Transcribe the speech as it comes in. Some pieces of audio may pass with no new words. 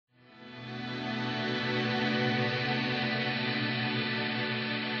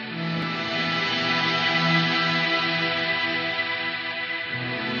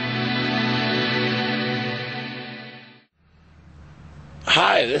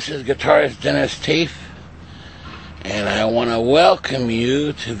this is guitarist Denis Taaffe, and I want to welcome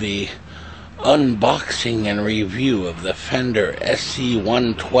you to the unboxing and review of the Fender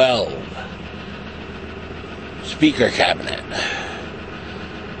sc112 speaker cabinet.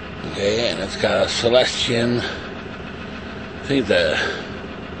 Okay, and it's got a celestion, I think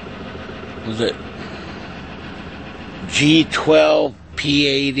was it G12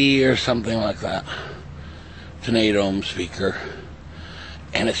 P80 or something like that. It's an 8-ohm speaker,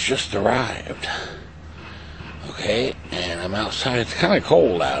 and it's just arrived. Okay, and I'm outside. It's kind of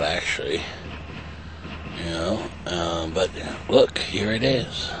cold out, actually. You know, but look, here it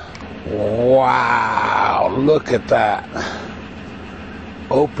is. Wow, look at that.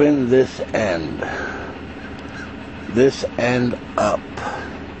 Open this end up.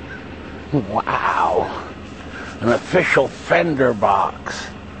 Wow, an official Fender box.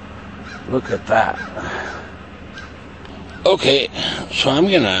 Look at that. Okay, so I'm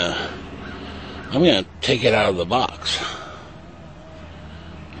gonna take it out of the box.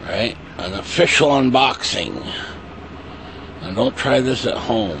 Right? An official unboxing. Now don't try this at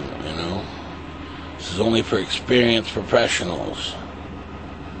home, you know. This is only for experienced professionals.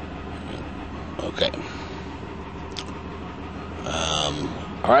 Okay.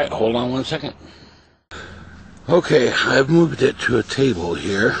 Alright, hold on one second. Okay, I've moved it to a table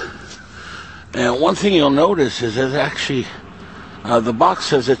here. And one thing you'll notice is that actually the box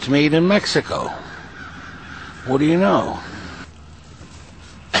says it's made in Mexico. What do you know?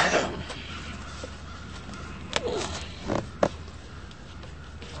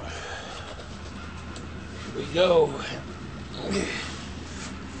 Here we go.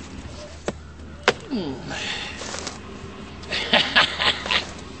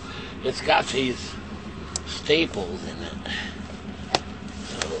 It's got these staples in it.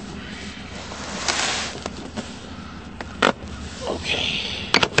 So, okay.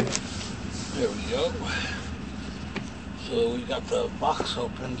 There we go. So we got the box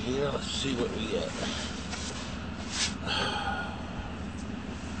opened here. Let's see what we get.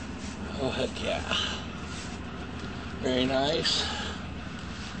 Oh, heck yeah. Very nice.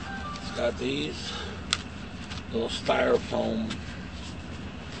 It's got these little styrofoam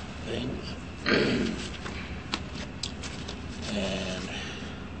things. And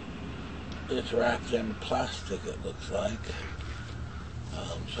it's wrapped in plastic, it looks like.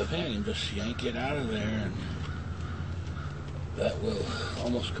 So I think I can just yank it out of there, and that will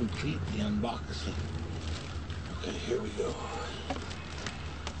almost complete the unboxing. Okay, here we go.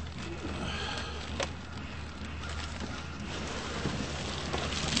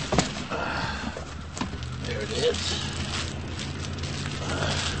 There it is.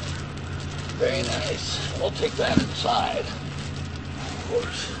 Very nice. We'll take that inside, of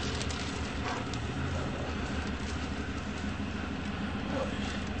course.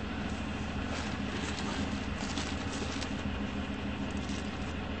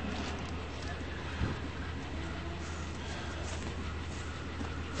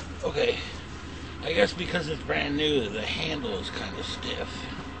 Okay, I guess because it's brand new, the handle is kind of stiff.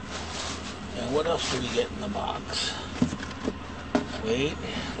 And what else do we get in the box? Wait,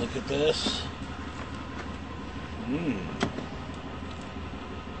 look at this.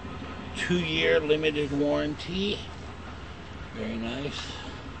 2-year limited warranty. Very nice.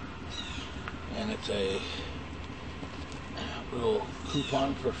 And it's a little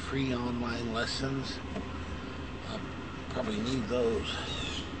coupon for free online lessons. I'll probably need those.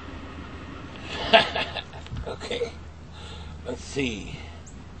 Okay, let's see.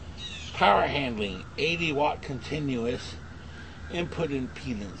 Power handling, 80-watt continuous. Input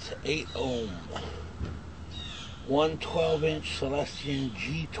impedance, 8 ohm. 1 12-inch Celestion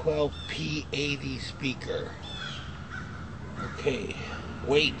G12 P80 speaker. Okay,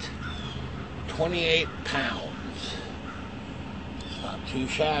 weight, 28 pounds. It's not too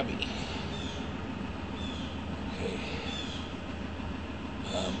shabby. Okay.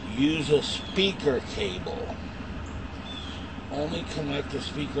 Use a speaker cable. Only connect a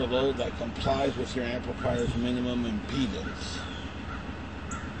speaker load that complies with your amplifier's minimum impedance.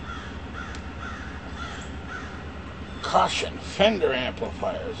 Caution, Fender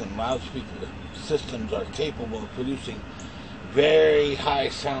amplifiers and loudspeaker systems are capable of producing very high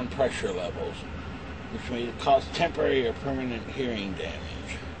sound pressure levels, which may cause temporary or permanent hearing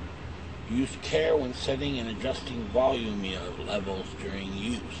damage. Use care when setting and adjusting volume levels during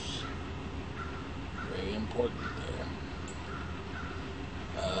use. Very important there.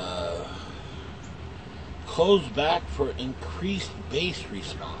 Close back for increased bass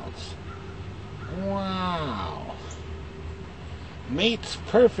response. Wow. Mates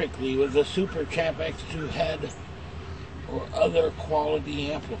perfectly with the Super Champ X2 head or other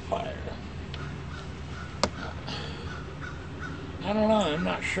quality amplifier. I don't know, I'm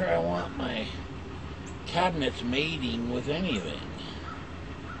not sure I want my cabinets mating with anything,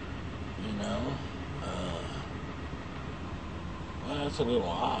 you know. Well, that's a little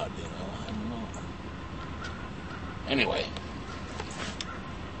odd, you know, I don't know. Anyway,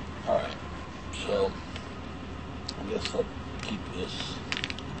 alright, so I guess I'll keep this,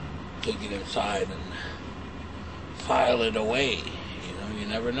 take it inside and file it away, you know, you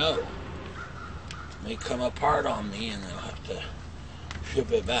never know. It may come apart on me and I'll have to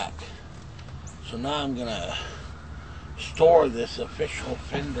ship it back. So now I'm gonna store this official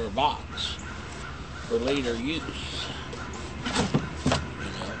Fender box for later use.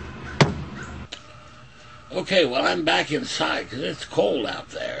 You know. Okay, well, I'm back inside because it's cold out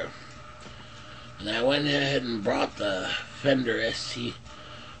there. And I went ahead and brought the Fender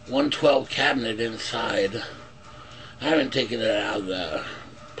sc112 cabinet inside. I haven't taken it out of the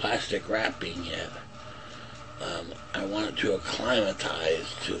plastic wrapping yet. I wanted to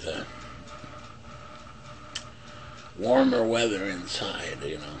acclimatize to the warmer weather inside,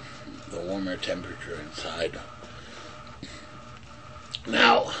 you know, the warmer temperature inside.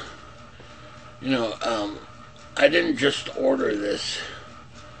 Now, you know, I didn't just order this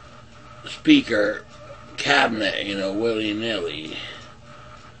speaker cabinet, you know, willy-nilly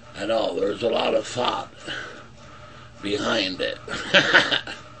at all. There was a lot of thought behind it.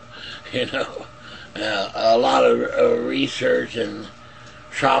 You know, a lot of research and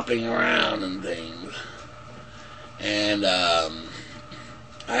shopping around and things. And I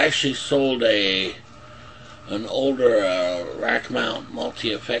actually sold an older rack mount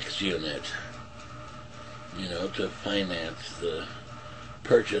multi-effects unit, you know, to finance the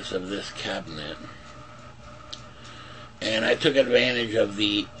purchase of this cabinet. And I took advantage of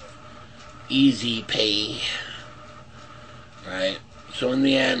the easy pay, right? So in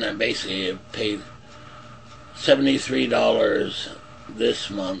the end, I basically paid $73 this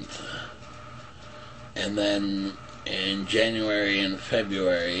month, and then in January and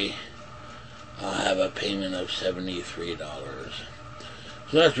February I'll have a payment of $73.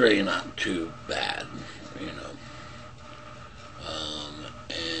 So that's really not too bad, you know.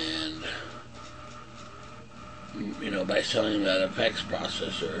 And you know, by selling that effects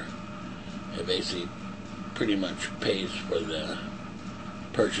processor, it basically pretty much pays for the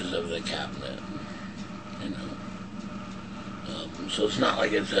purchase of the cabinet, you know. So it's not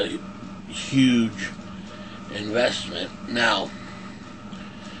like it's a huge investment. Now,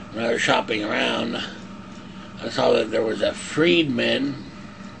 when I was shopping around, I saw that there was a Friedman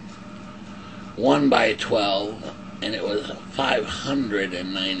 1x12, and it was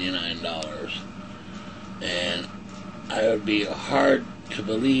 $599. And I would be hard to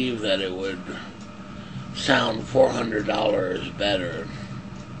believe that it would sound $400 better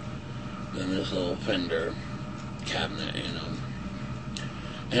than this little Fender cabinet, you know.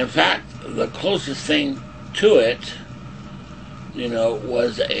 And in fact, the closest thing to it, you know,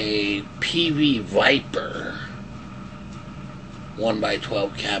 was a PV Viper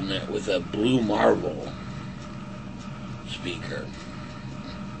 1x12 cabinet with a blue marble speaker,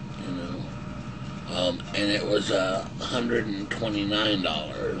 you know. And it was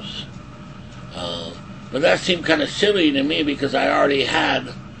 $129. But that seemed kind of silly to me because I already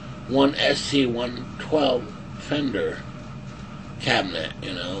had one sc112 Fender cabinet,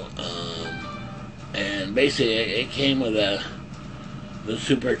 you know. And basically it came with the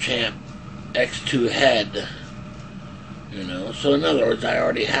Super Champ X2 head, you know. So in other words, I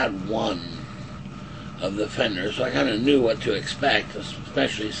already had one of the Fenders, so I kind of knew what to expect,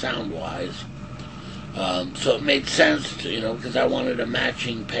 especially sound-wise. So it made sense, to, you know, because I wanted a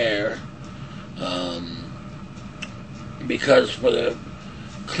matching pair. Because for the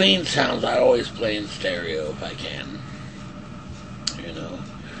clean sounds, I always play in stereo if I can, you know.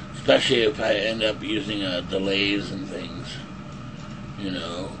 Especially if I end up using delays and things, you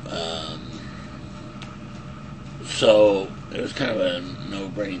know. So it was kind of a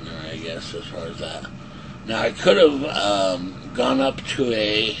no-brainer, I guess, as far as that. Now I could have gone up to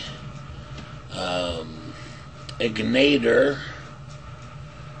a Ignator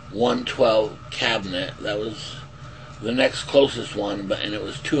 112 cabinet. That was the next closest one, and it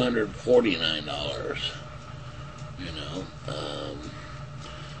was $249.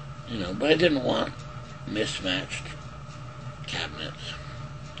 You know, but I didn't want mismatched cabinets,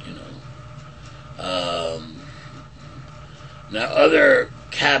 you know. Now, other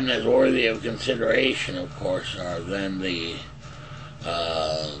cabinets worthy of consideration, of course, are then the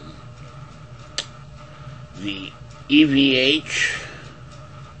EVH,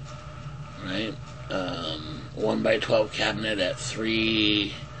 right? 1x12 cabinet at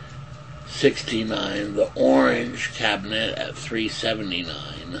 $369. The orange cabinet at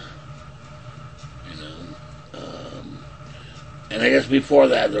 $379. And I guess before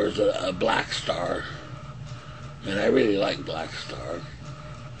that there was a Black Star, and I really like Black Star,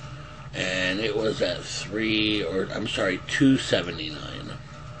 and it was at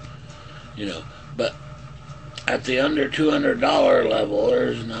 $279. But at the under $200 level,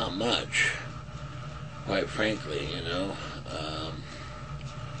 there's not much, quite frankly,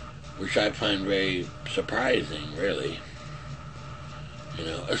 which I find very surprising, really,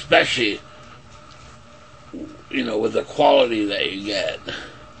 especially with the quality that you get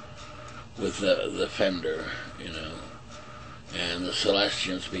with the Fender, and the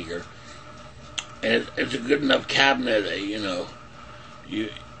Celestion speaker. And it's a good enough cabinet that,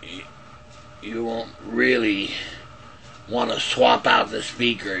 you won't really want to swap out the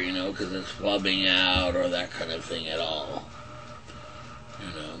speaker, because it's flubbing out or that kind of thing at all.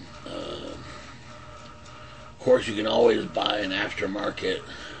 Of course, you can always buy an aftermarket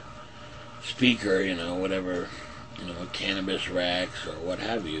speaker, whatever, Cannabis Rex or what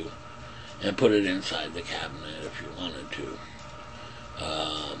have you, and put it inside the cabinet if you wanted to,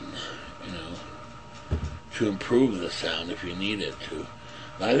 to improve the sound if you need it to.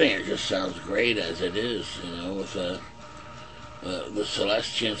 But I think it just sounds great as it is, with the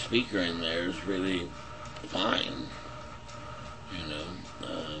Celestion speaker in there is really fine,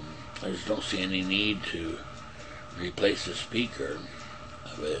 I just don't see any need to replace the speaker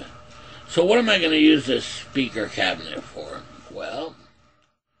of it. So what am I going to use this speaker cabinet for? Well,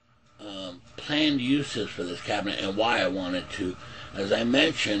 planned uses for this cabinet and why I wanted to. As I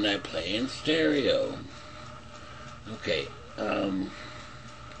mentioned, I play in stereo. Okay.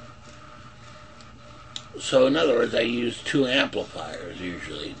 So in other words, I use 2 amplifiers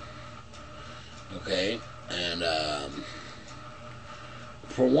usually. Okay. And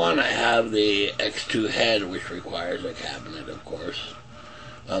for one, I have the X2 head, which requires a cabinet, of course.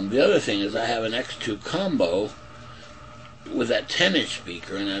 The other thing is I have an X2 combo with that 10-inch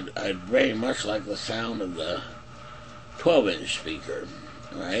speaker, and I'd very much like the sound of the 12-inch speaker,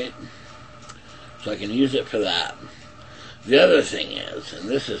 right? So I can use it for that. The other thing is, and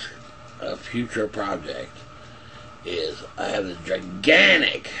this is a future project, is I have a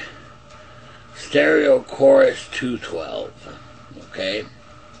gigantic stereo chorus 212, okay?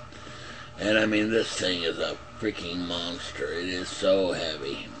 And I mean, this thing is a freaking monster. It is so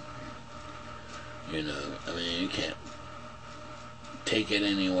heavy. I mean, you can't take it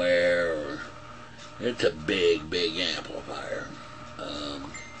anywhere, or it's a big, big amplifier.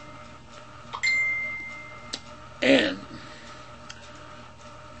 And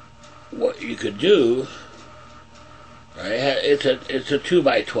what you could do, right? It's a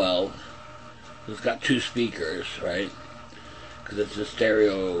 2x12. It's got 2 speakers, right? Because it's a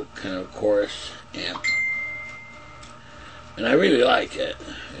stereo kind of chorus amp. And I really like it,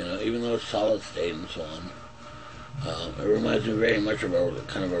 even though it's solid state and so on. It reminds me very much of a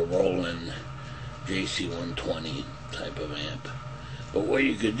kind of a Roland sc112 type of amp. But what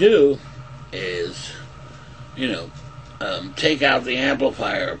you could do is, take out the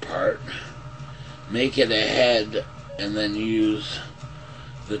amplifier part, make it a head, and then use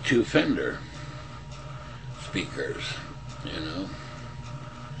the 2 Fender speakers,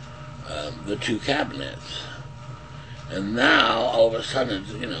 the 2 cabinets. And now, all of a sudden,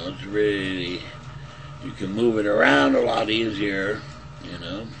 it's really, you can move it around a lot easier,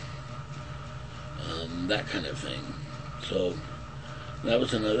 that kind of thing. So, that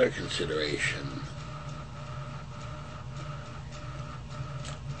was another consideration.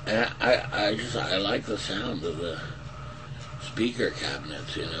 And I like the sound of the speaker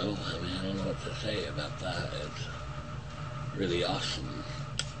cabinets, I mean, I don't know what to say about that. It's really awesome.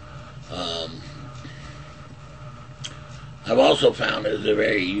 I've also found it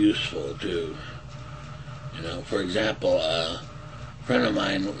very useful too. For example, a friend of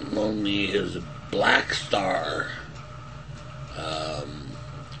mine loaned me his Black Star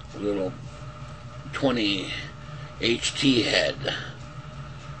little 20 HT head,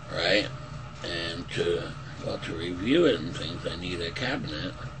 right? And to review it and things, I need a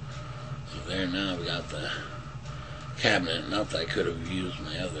cabinet. So there, now I've got the cabinet. Not that I could have used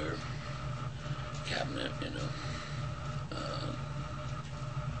my other cabinet,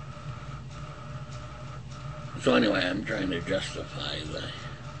 So anyway, I'm trying to justify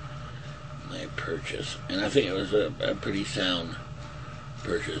my purchase, and I think it was a pretty sound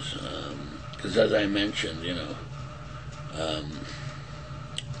purchase, because as I mentioned,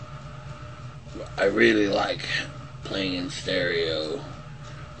 I really like playing in stereo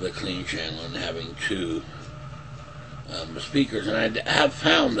the clean channel and having two speakers. And I have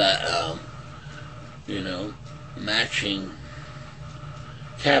found that, you know, matching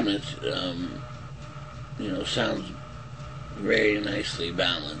cabinets, you know, sounds very nicely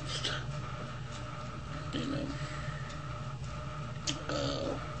balanced, you know,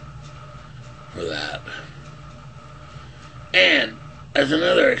 for that. And as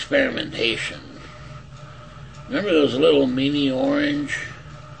another experimentation, remember those little mini orange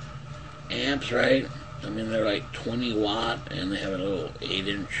amps, right? I mean, they're like 20 watt and they have a little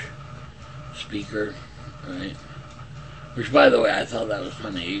 8-inch speaker, right? Which, by the way, I thought that was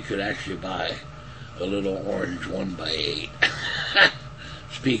funny. You could actually buy a little orange 1x8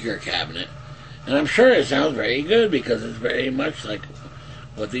 speaker cabinet. And I'm sure it sounds very good because it's very much like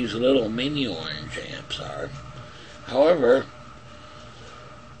what these little mini orange amps are. However,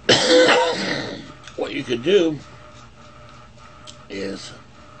 what you could do is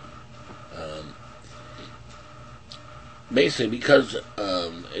basically, because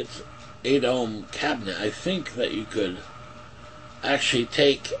it's 8-ohm cabinet, I think that you could actually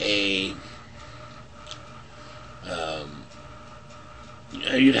take a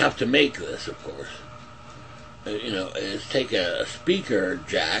you'd have to make this, of course, you know, is take a speaker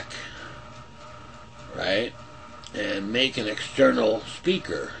jack, right, and make an external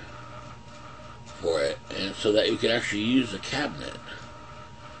speaker for it, and so that you can actually use a cabinet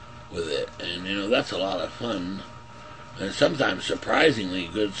with it. And you know, that's a lot of fun, and sometimes surprisingly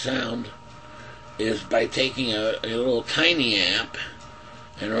good sound is by taking a little tiny amp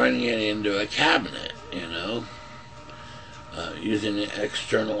and running it into a cabinet, you know, using an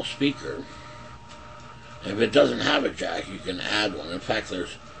external speaker. If it doesn't have a jack, you can add one. In fact,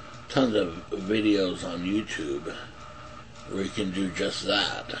 there's tons of videos on YouTube where you can do just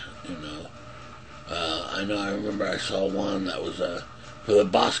that, you know. I remember I saw one that was for the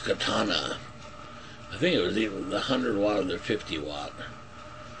Boss Katana. I think it was either the 100 watt or the 50 watt.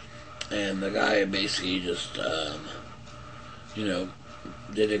 And the guy basically just, you know,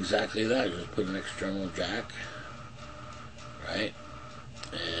 did exactly that. Just put an external jack, right?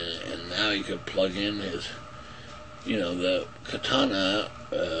 And now you could plug in his, you know, the Katana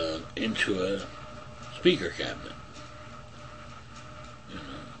into a speaker cabinet. You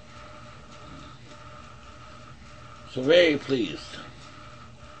know. So very pleased.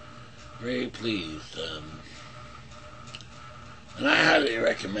 Very pleased. And I highly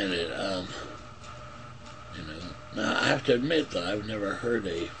recommend it. You know, now I have to admit that I've never heard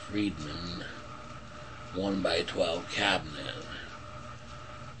a Friedman 1x12 cabinet.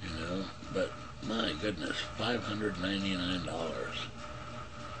 You know, but my goodness, $599.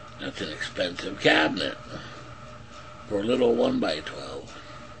 That's an expensive cabinet for a little 1x12.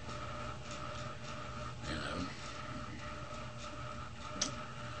 You know,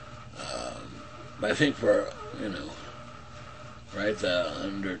 but I think for, you know, right, the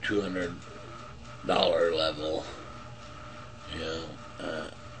under $200 level, you know,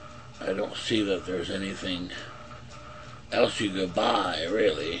 I don't see that there's anything else you could buy,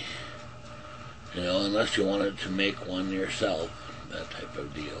 really, you know, unless you wanted to make one yourself, that type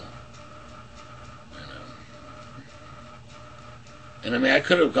of deal, you know. And I mean, I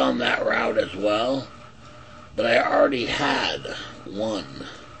could have gone that route as well, but I already had one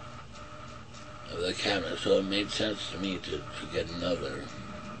of the cabinet, so it made sense to me to get another,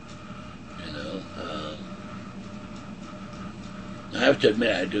 you know. I have to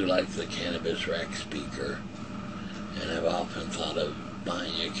admit, I do like the Cannabis Rec speaker, and I've often thought of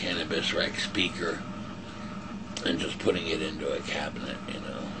buying a Cannabis Rec speaker and just putting it into a cabinet, you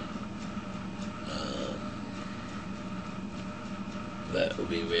know. That would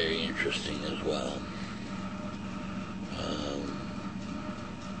be very interesting as well.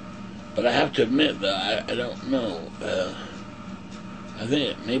 But I have to admit, though, I don't know. I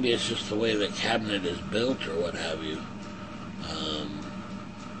think maybe it's just the way the cabinet is built or what have you.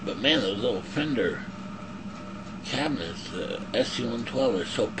 But man, those little Fender cabinets, the sc112, are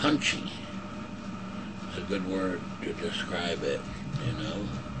so punchy. It's a good word to describe it, you know.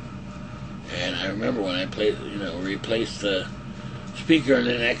 And I remember when I replaced the speaker in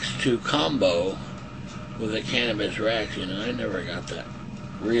an X2 combo with a Cannabis Rec, you know, I never got that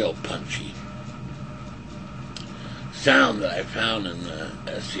real punchy sound that I found in the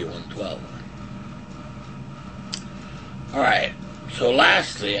sc112. Alright, so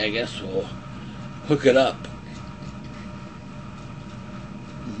lastly, I guess we'll hook it up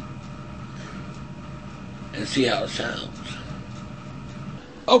and see how it sounds.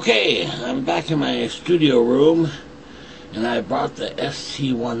 Okay, I'm back in my studio room, and I brought the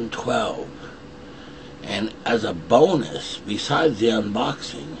sc112. And as a bonus, besides the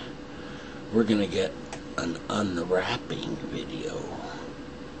unboxing, we're going to get an unwrapping video.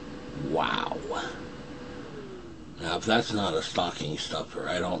 Wow. Now, if that's not a stocking stuffer,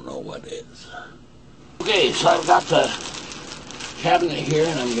 I don't know what is. Okay, so I've got the cabinet here,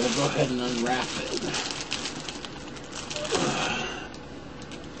 and I'm going to go ahead and unwrap it.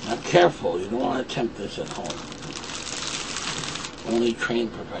 Now, careful, you don't want to attempt this at home. Only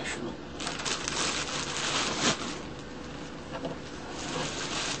trained professional.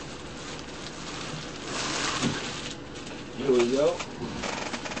 Here we go.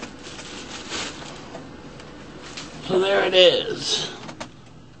 So there it is.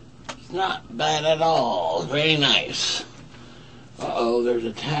 It's not bad at all. Very nice. Uh-oh, there's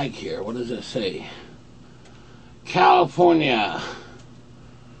a tag here. What does it say? California.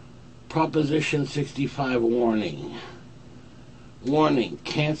 Proposition 65 warning. Warning,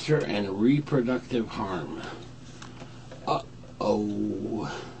 cancer and reproductive harm.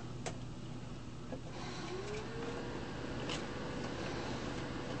 Uh-oh.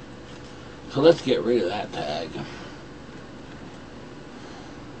 So let's get rid of that tag.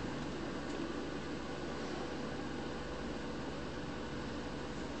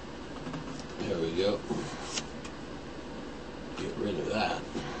 There we go. Get rid of that.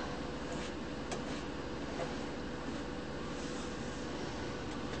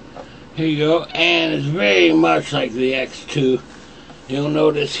 Here you go, and it's very much like the X2. You'll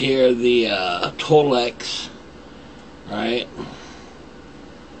notice here the Tolex, right?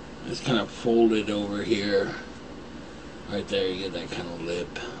 It's kind of folded over here. Right there, you get that kind of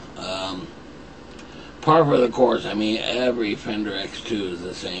lip. Par for the course. I mean, every Fender X2 is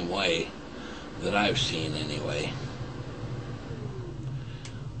the same way that I've seen anyway.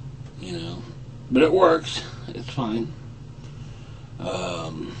 You know, but it works. It's fine.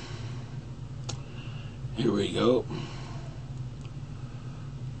 Here we go.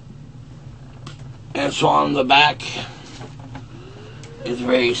 And so on the back, it's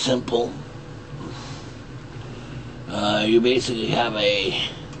very simple. You basically have a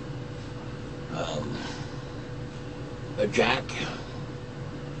jack,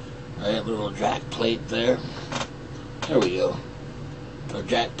 right? A little jack plate there. There we go. A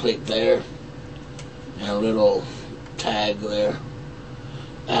jack plate there, and a little tag there.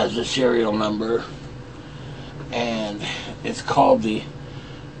 Has the serial number, and it's called the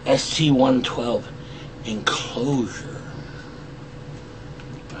sc112 enclosure.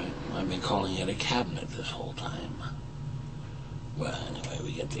 Right? I've been calling it a cabinet this whole time. Well, anyway,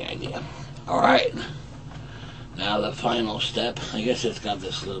 we get the idea. Alright, now the final step. I guess it's got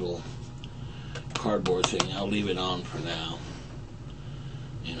this little cardboard thing. I'll leave it on for now.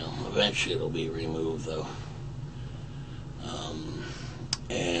 You know, eventually it'll be removed though.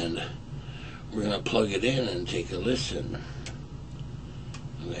 And we're going to plug it in and take a listen.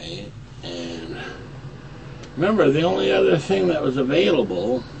 Okay, and remember, the only other thing that was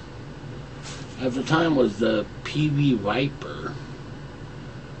available at the time was the PV Viper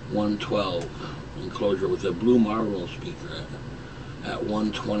 112 enclosure with a Blue Marble speaker at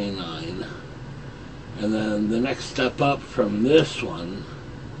 129. And then the next step up from this one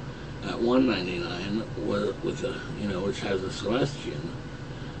at 199 was with a, you know, which has a Celestion.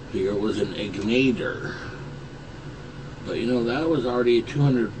 Here was an Igniter, but you know that was already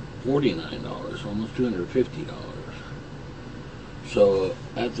 $249, almost $250. So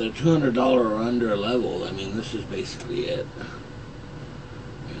at the $200 or under level, I mean, this is basically it.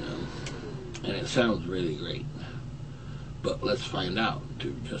 You know, and it sounds really great. But let's find out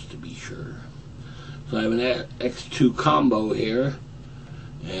just to be sure. So I have an X2 combo here,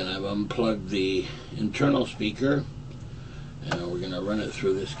 and I've unplugged the internal speaker. And we're going to run it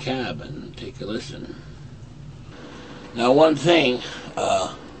through this cab and take a listen. Now, one thing,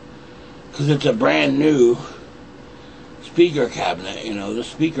 because it's a brand new speaker cabinet, you know, the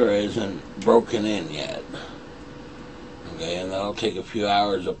speaker isn't broken in yet. Okay, and that'll take a few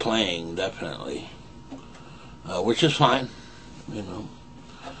hours of playing, definitely. Which is fine, you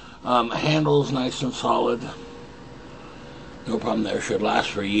know. Handle's nice and solid. No problem there. Should last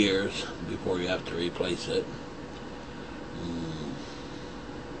for years before you have to replace it.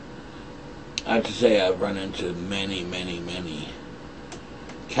 I have to say I've run into many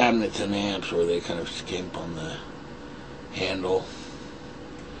cabinets and amps where they kind of skimp on the handle.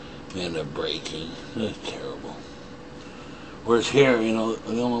 They end up breaking. It's terrible. Whereas here, you know,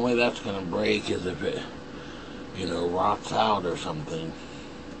 the only way that's going to break is if it, you know, rots out or something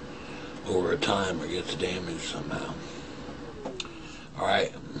over time or gets damaged somehow.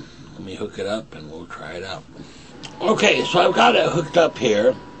 Alright, let me hook it up and we'll try it out. Okay, so I've got it hooked up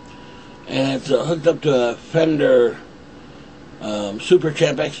here. and it's hooked up to a Fender Super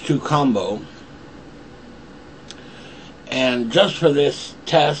Champ X2 combo. And just for this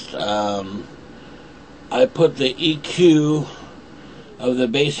test, I put the EQ of the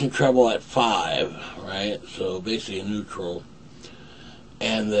bass and treble at 5, right? So basically neutral.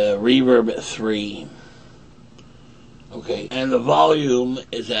 And the reverb at 3. Okay, and the volume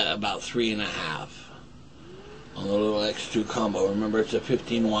is at about 3.5 on the little X2 combo. Remember, it's a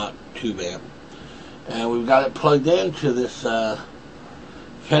 15-watt tube amp. And we've got it plugged into this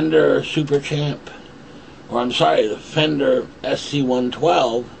Fender Super Champ, or I'm sorry, the Fender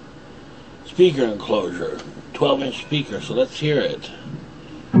sc112 speaker enclosure, 12-inch speaker. So let's hear it.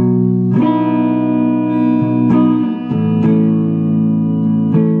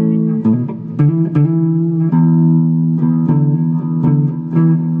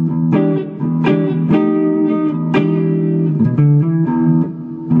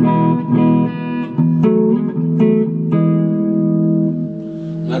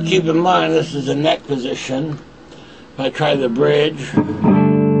 Now keep in mind, this is a neck position. If I try the bridge, wow.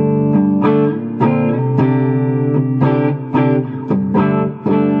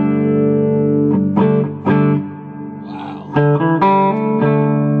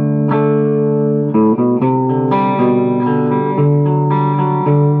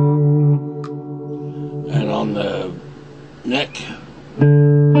 And on the neck,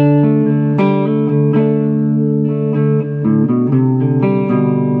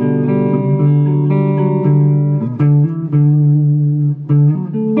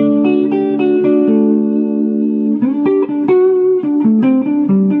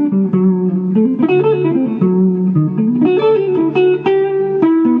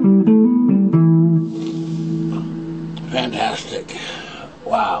 fantastic.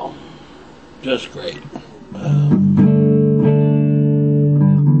 Wow. Just great.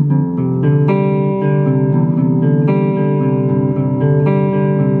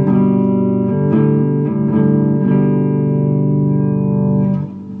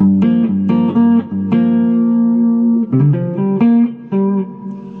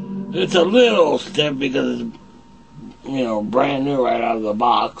 It's a little stiff because it's, you know, brand new right out of the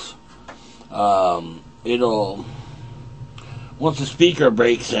box. It'll, once the speaker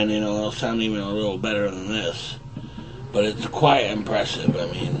breaks in, you know, it'll sound even a little better than this. But it's quite impressive, I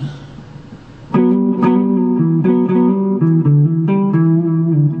mean.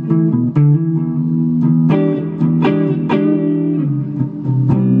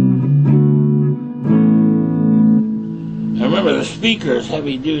 And remember, the speaker is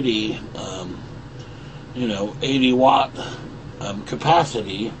heavy duty, you know, 80-watt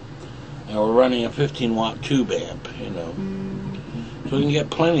capacity. And we're running a 15-watt tube amp, you know. So we can get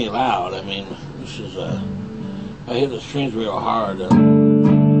plenty loud. I mean, this is a... I hit the strings real hard. Right,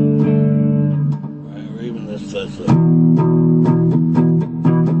 or even this...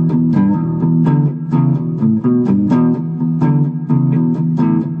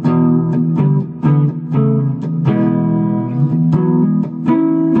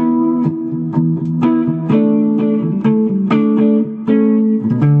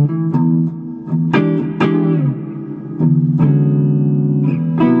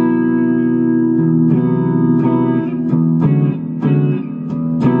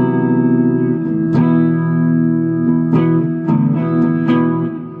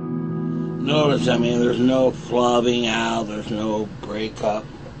 Notice, I mean, there's no flubbing out, there's no breakup,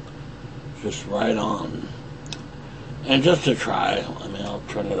 just right on. And just to try, I mean, I'll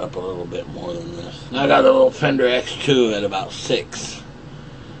turn it up a little bit more than this. Now I got a little Fender X2 at about 6.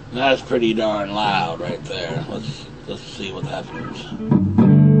 And that's pretty darn loud right there. Let's see what happens.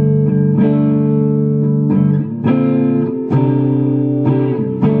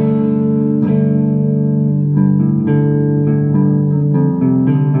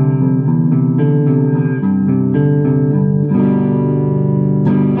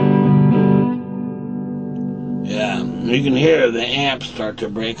 You can hear the amp start to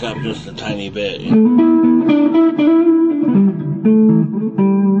break up just a tiny bit.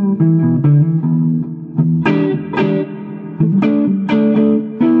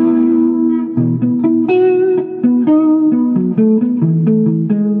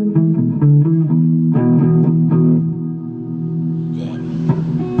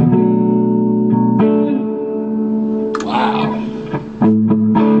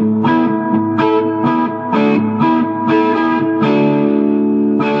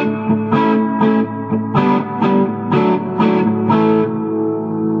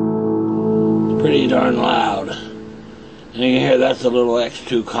 Pretty darn loud. And you can hear that's a little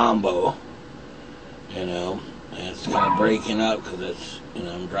X2 combo, you know. And it's kind of breaking up because it's, you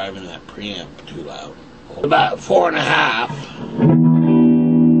know, I'm driving that preamp too loud. About 4.5.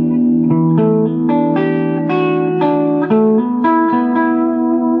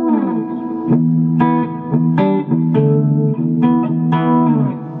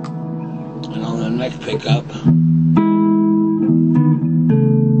 Next pickup.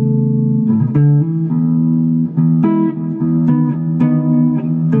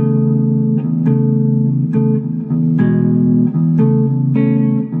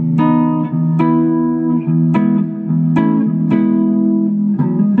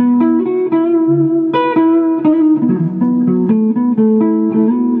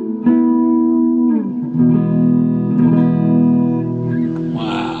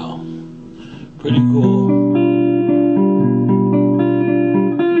 Wow, pretty cool.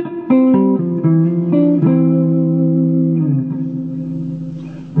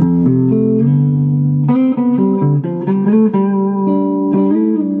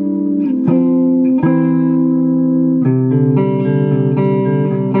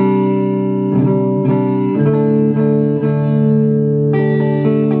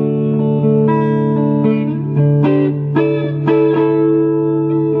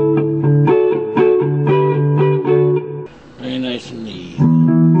 Very nice indeed.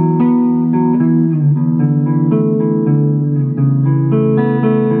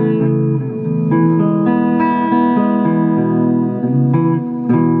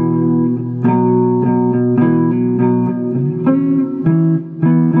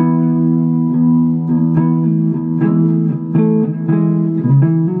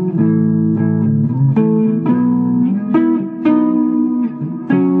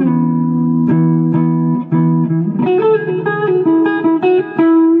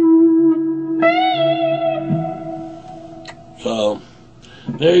 So,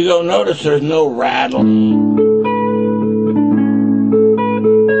 there you go. Notice there's no rattling.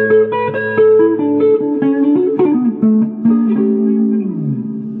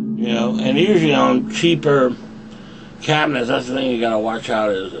 You know, and usually on cheaper cabinets, that's the thing you gotta watch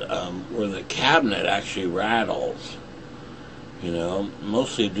out is where the cabinet actually rattles. You know,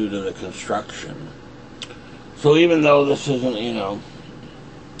 mostly due to the construction. So even though this isn't, you know,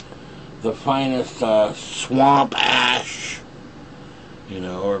 the finest swamp ash, you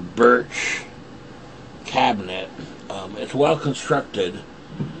know, or birch cabinet, it's well constructed,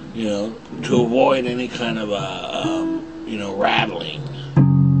 you know, to avoid any kind of you know, rattling.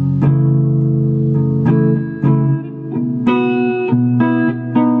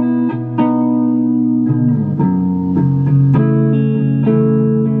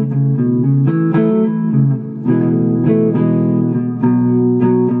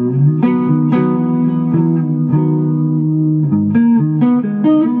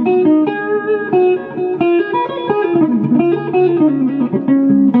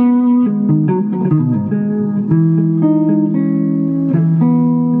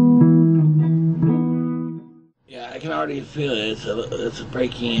 I can already feel it. It's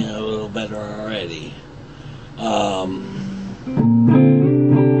breaking in a little better already. But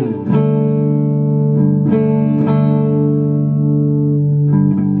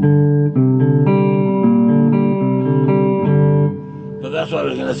that's what I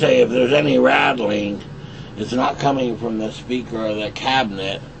was going to say. If there's any rattling, it's not coming from the speaker or the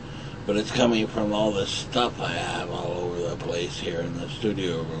cabinet, but it's coming from all this stuff I have all over the place here in the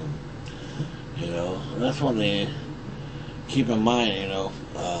studio room. You know, and that's one thing to keep in mind, you know.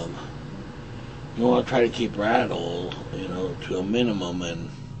 You want to try to keep rattle, you know, to a minimum, and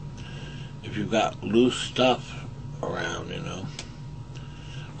if you've got loose stuff around, you know,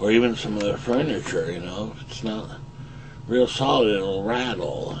 or even some of the furniture, you know, if it's not real solid, it'll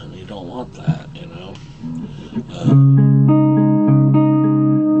rattle, and you don't want that, you know.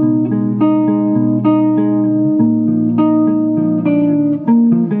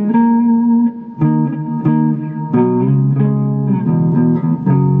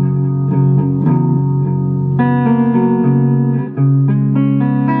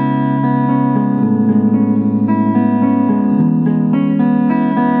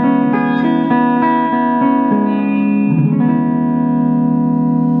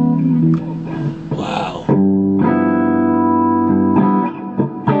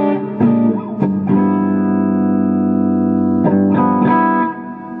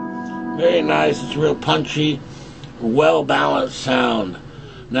 Very nice. It's real punchy, well-balanced sound.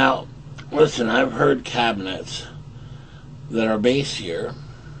 Now, listen, I've heard cabinets that are bassier,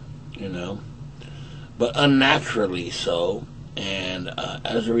 you know, but unnaturally so, and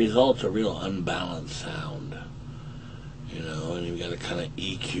as a result, a real unbalanced sound, you know, and you've got to kind of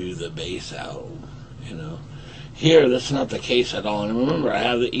EQ the bass out, you know. Here, that's not the case at all. And remember, I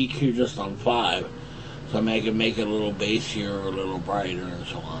have the EQ just on 5, so I can make it a little bassier or a little brighter and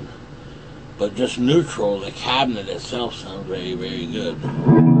so on. But just neutral, the cabinet itself sounds very, very good.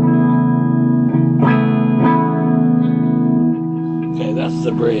 Okay, that's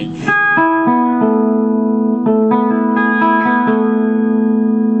the bridge.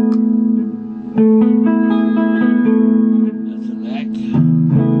 That's the neck.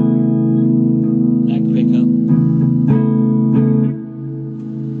 Neck pickup.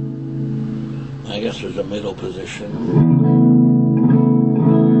 I guess there's a middle position.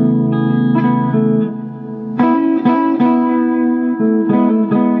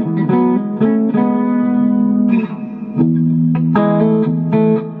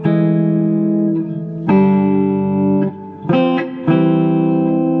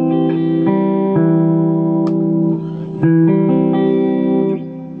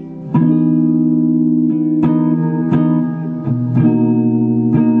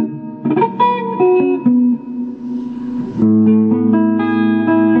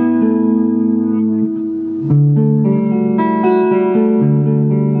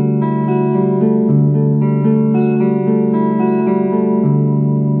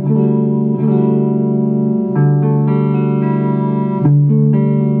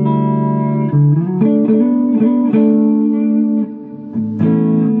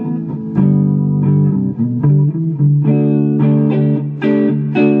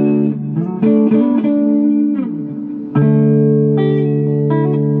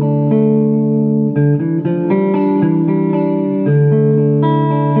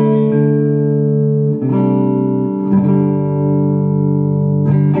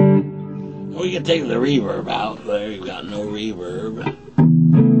 We can take the reverb out. There, you've got no reverb.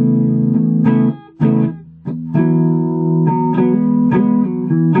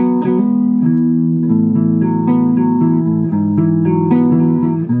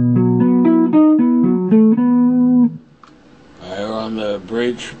 Alright, we're on the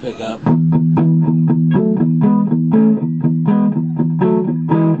bridge pickup.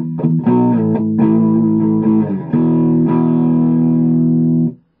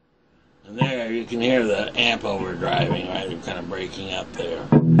 You can hear the amp overdriving, right? They're kind of breaking up there.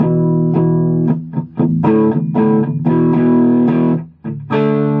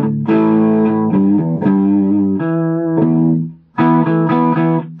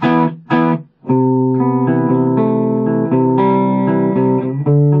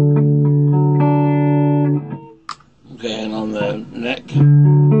 Okay, and on the neck.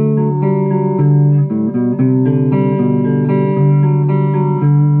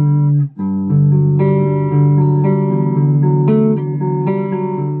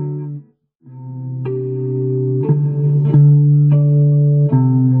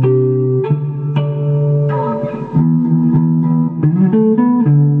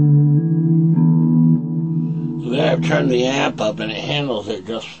 I've turned the amp up and it handles it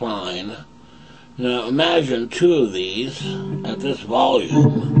just fine. Now imagine 2 of these at this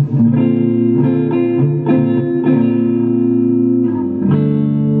volume.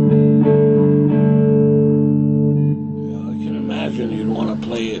 I can imagine you'd want to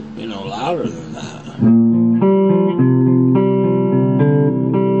play it, louder than that.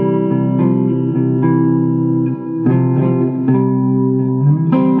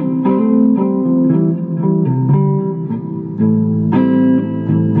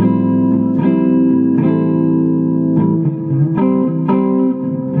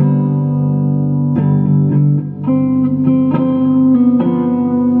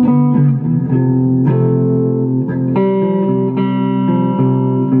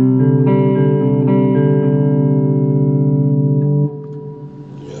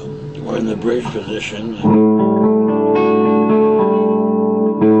 We're in the bridge position.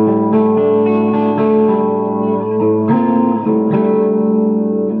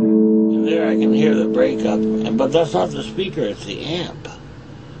 And there I can hear the breakup, but that's not the speaker, it's the amp.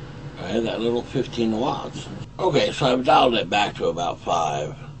 Right, that little 15 watts. Okay, so I've dialed it back to about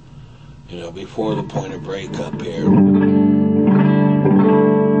 5, before the point of breakup here.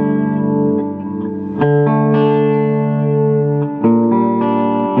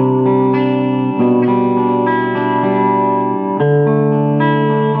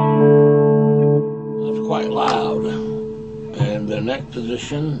 Quite loud. And the neck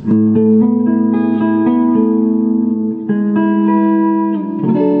position.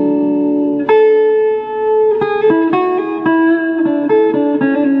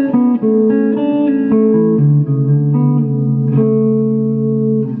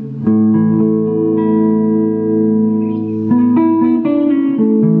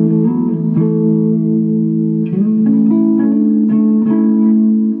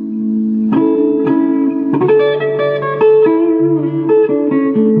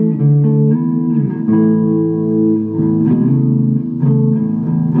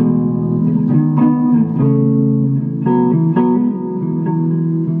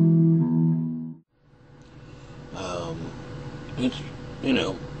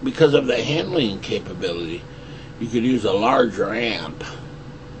 because of the handling capability, you could use a larger amp,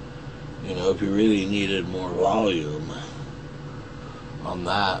 you know, if you really needed more volume on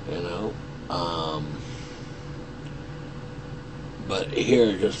that, you know. But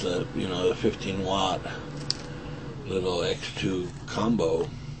here, just the, you know, the 15 watt little X2 combo,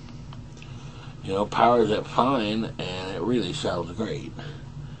 you know, powers it fine, and it really sounds great,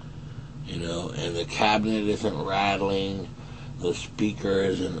 you know. And the cabinet isn't rattling, the speaker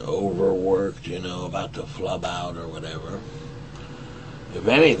isn't overworked, you know, about to flub out or whatever. If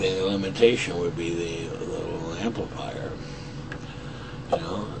anything, the limitation would be the little amplifier, you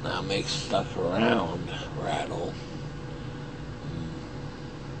know. Now it makes stuff around rattle,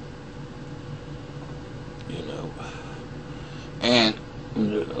 you know. And,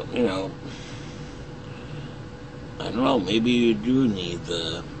 you know, I don't know, maybe you do need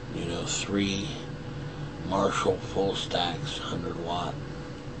the, you know, 3 Marshall full stacks, 100 watt,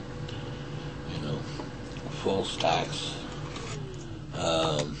 you know, full stacks.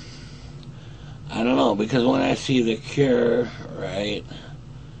 I don't know, because when I see The Cure, right,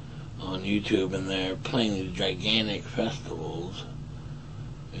 on YouTube, and they're playing these gigantic festivals,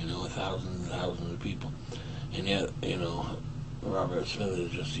 you know, with thousands and thousands of people, and yet, you know, Robert Smith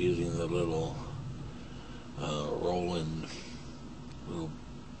is just using the little Roland, little,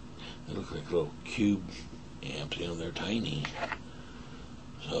 they look like little cube amps, you know, they're tiny,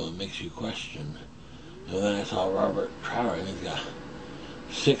 so it makes you question. And then I saw Robert Trower, and he's got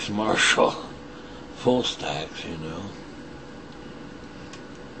 6 Marshall full stacks, you know.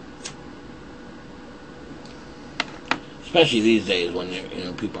 Especially these days when, you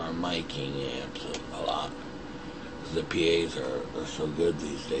know, people are miking amps a lot, because the PAs are so good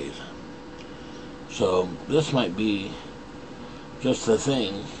these days. So this might be just the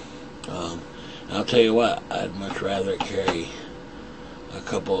thing. And I'll tell you what, I'd much rather carry a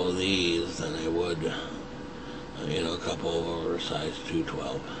couple of these than I would, you know, a couple of oversized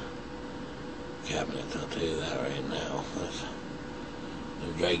 212 cabinets. I'll tell you that right now.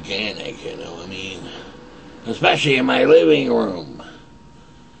 They're gigantic, you know. I mean, especially in my living room,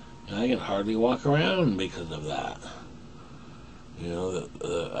 I can hardly walk around because of that. You know,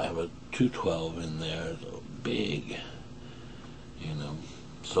 I have a 212 in there, it's big, you know.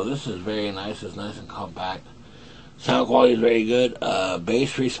 So this is very nice. It's nice and compact. Sound quality is very good.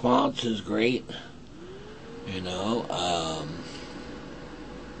 Bass response is great. You know,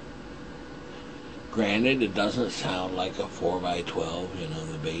 granted, it doesn't sound like a 4x12, you know,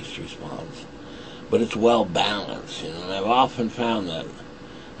 the bass response, but it's well balanced, you know. And I've often found that,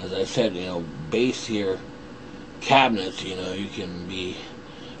 as I said, you know, bassier cabinets, you know, you can be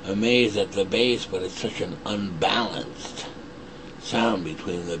amazed at the bass, but it's such an unbalanced sound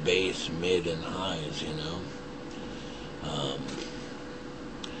between the bass, mid, and highs, you know. I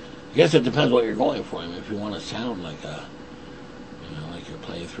guess it depends what you're going for. I mean, if you want to sound like a, you know, like you're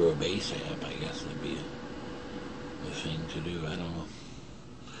playing through a bass amp, I guess that'd be the thing to do. I don't know.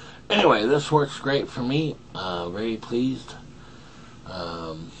 Anyway, this works great for me. Very pleased.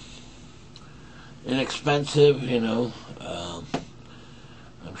 Inexpensive, you know.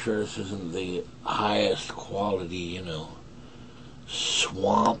 I'm sure this isn't the highest quality, you know,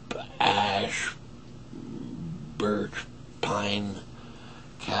 swamp, ash, birch, pine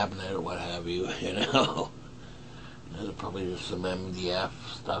cabinet or what have you, you know. There's probably just some MDF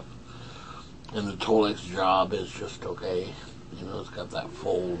stuff. And the Tolex job is just okay. You know, it's got that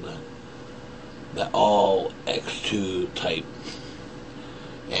fold that all X2 type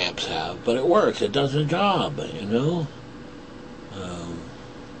amps have. But it works. It does the job, you know. I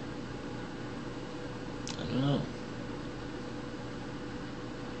don't know.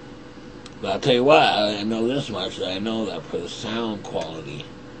 But I'll tell you what, I know this much, that I know that for the sound quality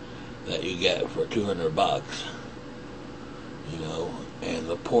that you get for $200, you know, and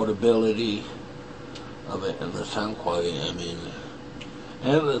the portability of it and the sound quality, I mean,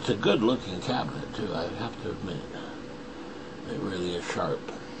 and it's a good looking cabinet too, I have to admit. It really is sharp,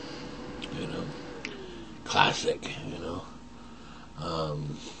 you know, classic, you know.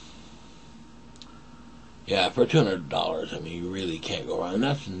 Yeah, for $200, I mean, you really can't go wrong. And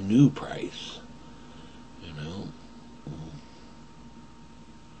that's new price, you know.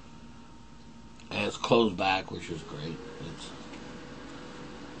 And it's closed back, which is great.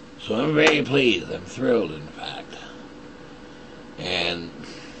 So I'm very pleased. I'm thrilled, in fact. And,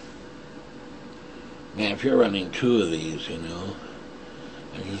 man, if you're running 2 of these, you know,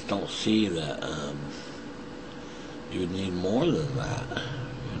 I just don't see that you would need more than that,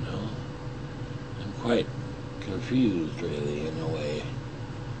 you know. I'm quite confused, really, in a way.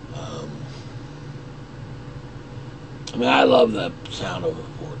 I mean, I love the sound of a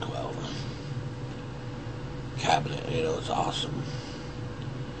 412 cabinet. You know, it's awesome.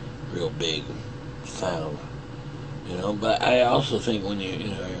 Real big sound. You know, but I also think when you're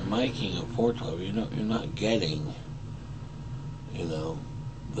miking a 412, you're not getting, you know,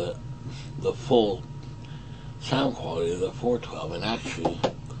 the full sound quality of the 412, and actually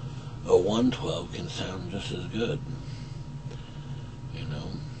a 112 can sound just as good. You know.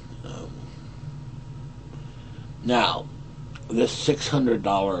 Now, this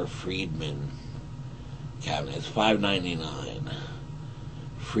 $600 Friedman cabinet is $599.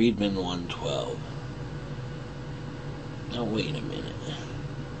 Friedman 112. Now wait a minute.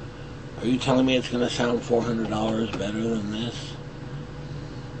 Are you telling me it's going to sound $400 better than this?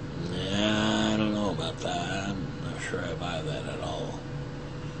 Nah, I don't know about that. I'm not sure I buy that at all.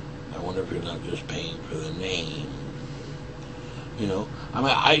 I wonder if you're not just paying for the name. You know,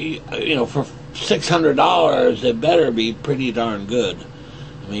 I mean, for $600, it better be pretty darn good.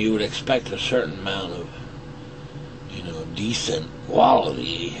 I mean, you would expect a certain amount of, decent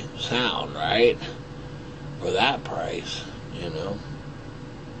quality sound, right? For that price, I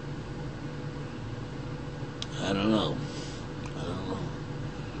don't know.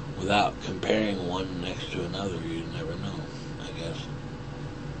 Without comparing one next to another, you never know, I guess.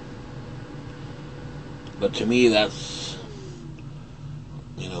 But to me, that's,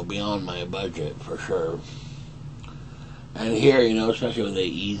 beyond my budget for sure. And here, especially with the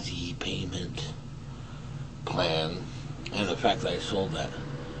easy payment plan, and the fact that I sold that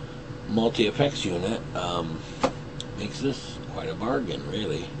multi-effects unit, makes this quite a bargain,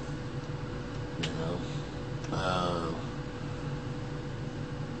 really.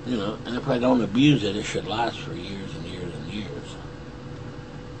 And if I don't abuse it, it should last for years and years and years.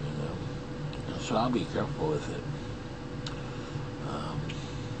 And so I'll be careful with it.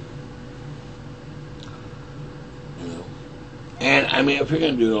 And I mean, if you're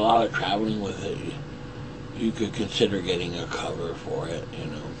going to do a lot of traveling with it, you could consider getting a cover for it. I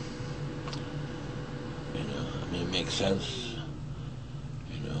mean, it makes sense.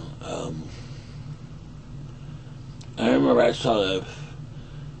 I remember I saw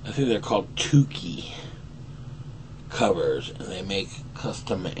I think they're called Tukey covers, and they make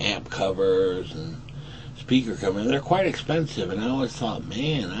custom amp covers and speaker covers. They're quite expensive, and I always thought,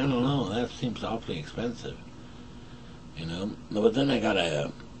 man, I don't know, that seems awfully expensive. But then I got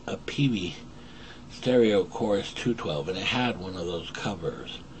a PV Stereo Chorus 212, and it had one of those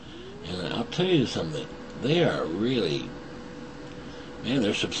covers. And I'll tell you something, they are really, man,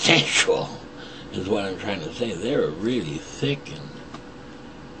 they're substantial, is what I'm trying to say. They're really thick and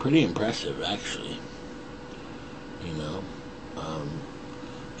pretty impressive, actually.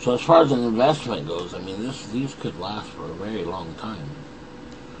 So as far as an investment goes, I mean, these could last for a very long time.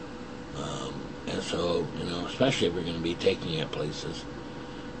 And so, especially if we're going to be taking it places,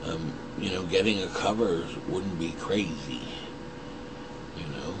 getting a cover wouldn't be crazy.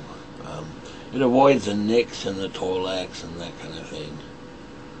 It avoids the nicks and the Tolex and that kind of thing.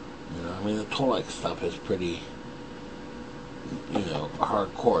 I mean, the Tolex stuff is pretty,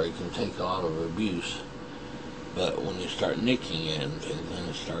 hardcore. It can take a lot of abuse. But when you start nicking it and things, then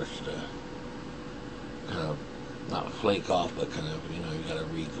it starts to kind of, not flake off, but kind of, you gotta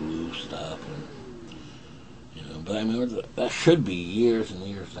re-glue stuff. And, but I mean, that should be years and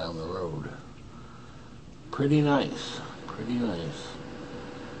years down the road. Pretty nice. Pretty nice.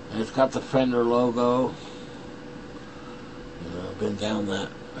 And it's got the Fender logo. I've been down that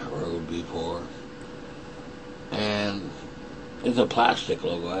road before. And it's a plastic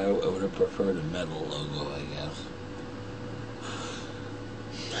logo. I would have preferred a metal logo, I guess.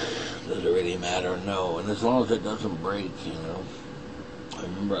 Does it really matter? No. And as long as it doesn't break, I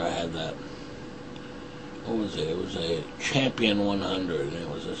remember I had that. What was it? It was a Champion 100, and it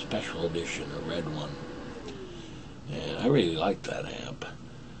was a special edition, a red one. And I really liked that amp.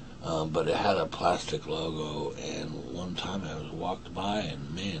 But it had a plastic logo, and one time I walked by,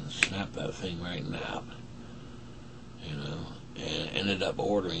 and man, snapped that thing right in half. And ended up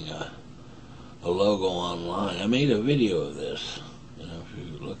ordering a logo online. I made a video of this, if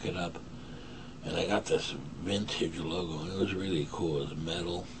you look it up. And I got this vintage logo, and it was really cool. It was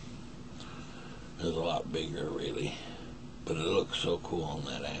metal. It was a lot bigger, really. But it looked so cool on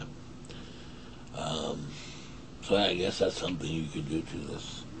that amp. So I guess that's something you could do to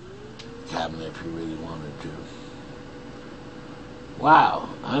this cabinet if you really wanted to. Wow,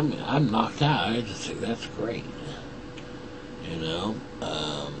 I'm knocked out. I just think that's great.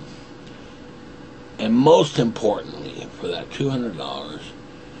 And most importantly, for that $200,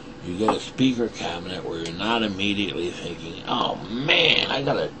 you get a speaker cabinet where you're not immediately thinking, oh man, I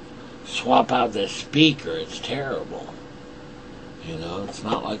gotta swap out this speaker, it's terrible. You know, it's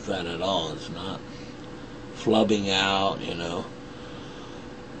not like that at all. It's not flubbing out, you know.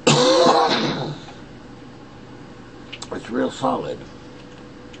 It's real solid,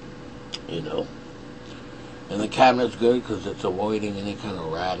 you know. And the cabinet's good because it's avoiding any kind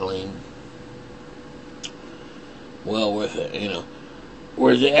of rattling. Well worth it, you know.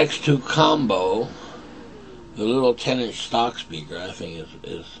 Whereas the X2 combo, the little 10-inch stock speaker, I think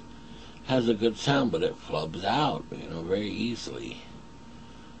has a good sound, but it flubs out, you know, very easily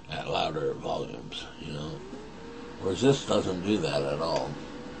at louder volumes, you know. Whereas this doesn't do that at all,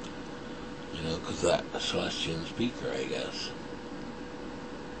 you know, because that celestion speaker, I guess.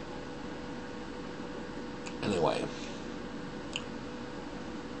 Anyway.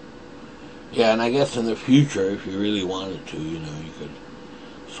 Yeah, and I guess in the future, if you really wanted to, you know, you could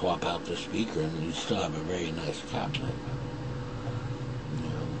swap out the speaker and you'd still have a very nice cabinet. You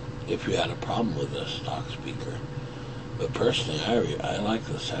know, if you had a problem with the stock speaker. But personally, I like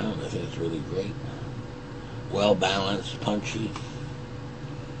the sound. I think it's really great. Well balanced, punchy.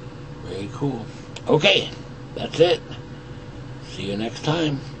 Very cool. Okay, that's it. See you next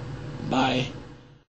time. Bye.